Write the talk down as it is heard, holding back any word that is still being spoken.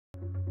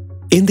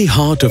In the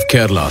heart of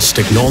Kerala's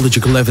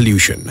technological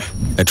evolution,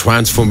 a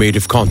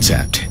transformative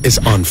concept is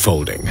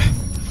unfolding.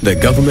 The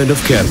government of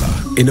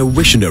Kerala, in a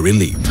visionary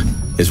leap,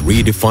 is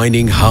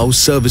redefining how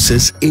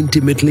services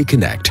intimately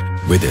connect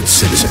with its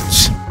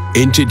citizens.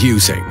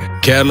 Introducing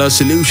Kerala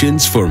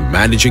Solutions for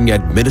Managing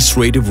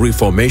Administrative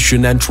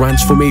Reformation and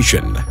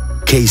Transformation,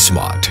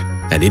 K-Smart,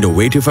 an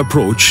innovative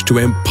approach to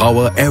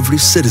empower every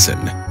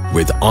citizen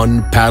with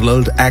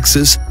unparalleled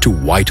access to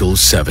vital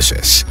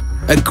services.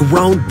 A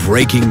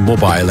groundbreaking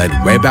mobile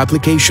and web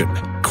application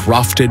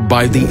crafted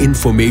by the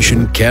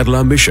Information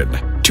Kerala mission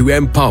to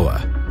empower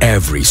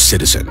every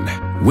citizen.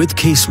 With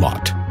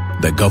K-Smart,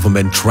 the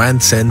government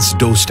transcends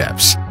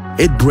doorsteps.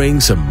 It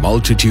brings a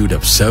multitude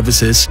of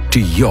services to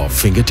your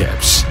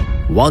fingertips.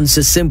 Once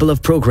a symbol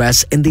of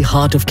progress in the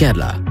heart of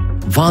Kerala,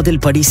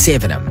 Vadilpadi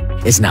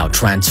Sevanam is now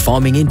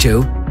transforming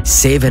into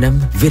Sevanam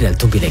Viral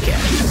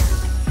Thumbilekku.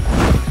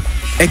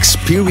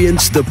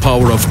 Experience the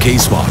power of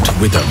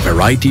K-Smart with a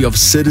variety of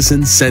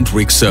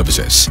citizen-centric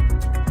services.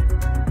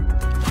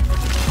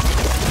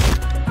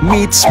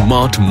 Meet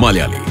Smart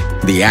Malayali,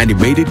 the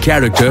animated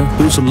character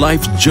whose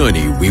life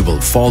journey we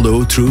will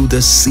follow through the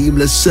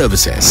seamless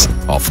services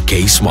of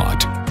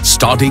K-Smart,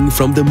 starting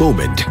from the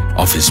moment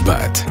of his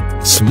birth.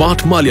 Smart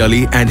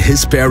Malayali and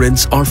his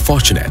parents are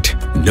fortunate.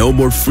 No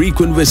more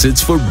frequent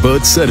visits for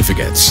birth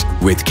certificates.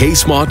 With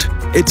K-Smart,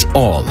 it's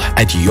all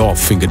at your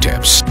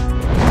fingertips.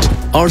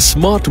 Our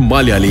Smart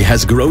Malayali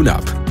has grown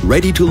up,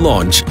 ready to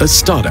launch a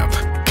startup.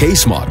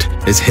 K-Smart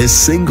is his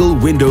single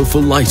window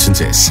for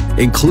licenses,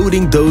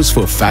 including those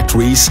for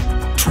factories,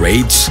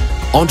 trades,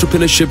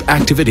 entrepreneurship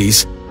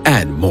activities,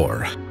 and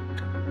more.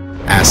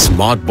 As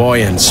Smart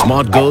Boy and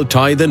Smart Girl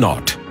tie the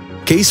knot,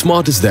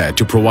 K-Smart is there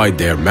to provide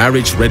their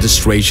marriage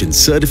registration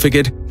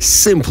certificate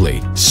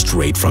simply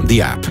straight from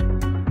the app.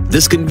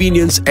 This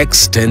convenience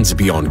extends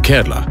beyond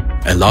Kerala,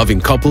 allowing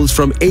couples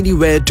from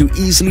anywhere to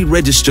easily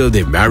register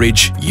their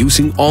marriage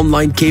using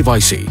online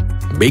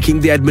KYC, making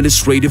the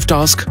administrative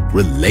task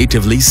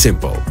relatively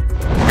simple.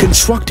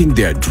 Constructing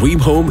their dream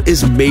home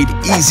is made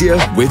easier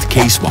with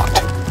K-Smart.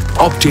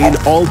 Obtain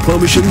all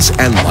permissions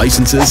and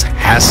licenses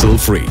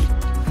hassle-free.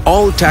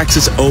 All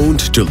taxes owed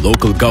to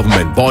local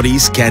government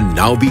bodies can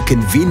now be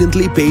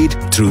conveniently paid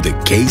through the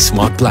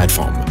K-Smart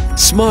platform.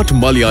 Smart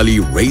Malayali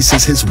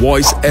raises his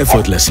voice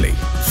effortlessly.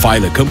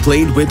 File a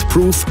complaint with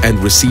proof and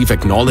receive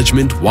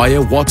acknowledgement via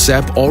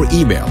WhatsApp or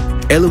email,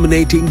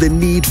 eliminating the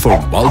need for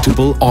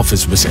multiple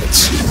office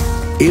visits.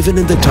 Even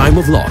in the time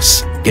of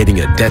loss,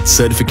 getting a death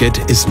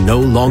certificate is no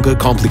longer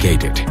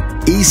complicated.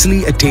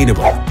 Easily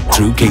attainable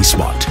through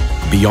K-Smart.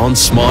 Beyond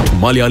Smart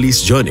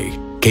Malayali's journey,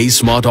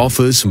 K-Smart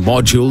offers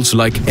modules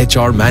like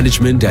HR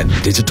management and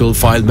digital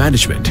file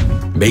management,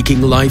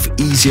 making life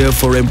easier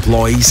for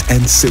employees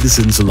and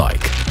citizens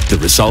alike. The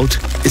result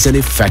is an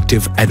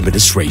effective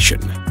administration.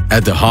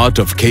 At the heart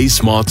of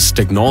K-Smart's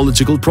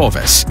technological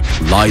prowess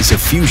lies a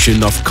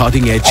fusion of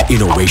cutting-edge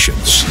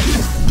innovations.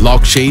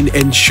 Blockchain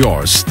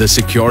ensures the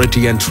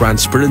security and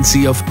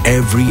transparency of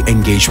every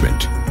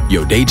engagement.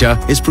 Your data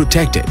is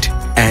protected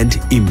and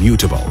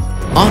immutable.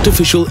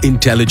 Artificial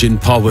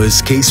intelligence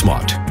powers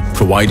K-Smart,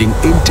 providing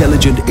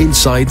intelligent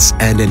insights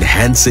and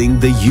enhancing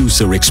the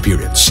user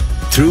experience.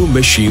 Through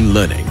machine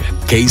learning,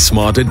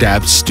 K-Smart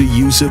adapts to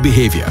user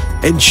behavior,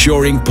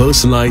 ensuring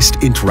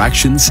personalized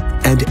interactions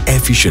and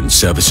efficient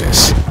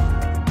services.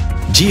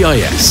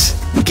 GIS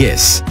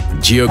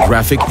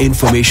Geographic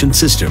Information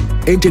System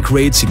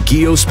integrates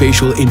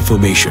geospatial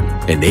information,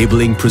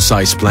 enabling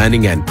precise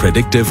planning and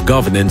predictive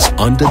governance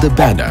under the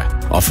banner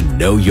of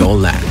Know Your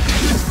Land.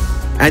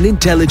 An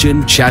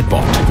intelligent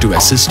chatbot to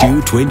assist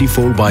you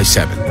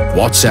 24/7.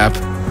 WhatsApp,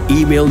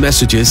 email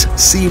messages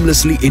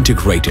seamlessly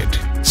integrated.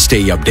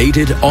 Stay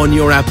updated on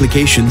your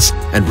applications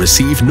and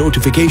receive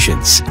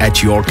notifications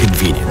at your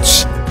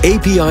convenience.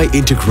 API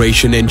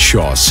integration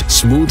ensures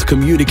smooth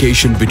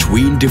communication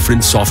between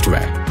different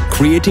software,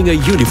 creating a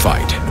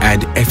unified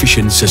and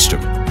efficient system.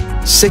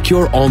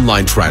 Secure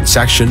online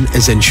transaction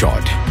is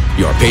ensured.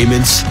 Your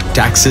payments,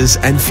 taxes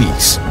and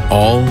fees,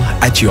 all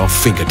at your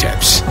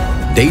fingertips.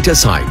 Data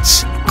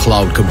science,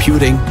 cloud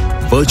computing,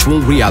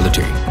 virtual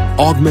reality,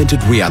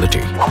 augmented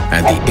reality,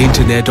 and the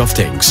Internet of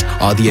Things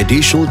are the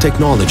additional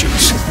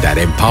technologies that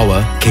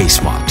empower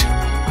K-Smart.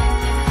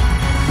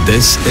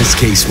 This is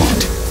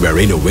K-Smart, where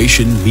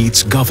innovation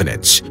meets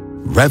governance,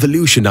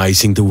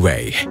 revolutionizing the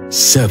way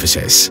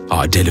services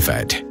are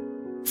delivered.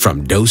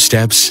 From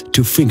doorsteps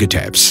to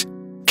fingertips,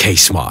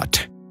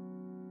 K-Smart.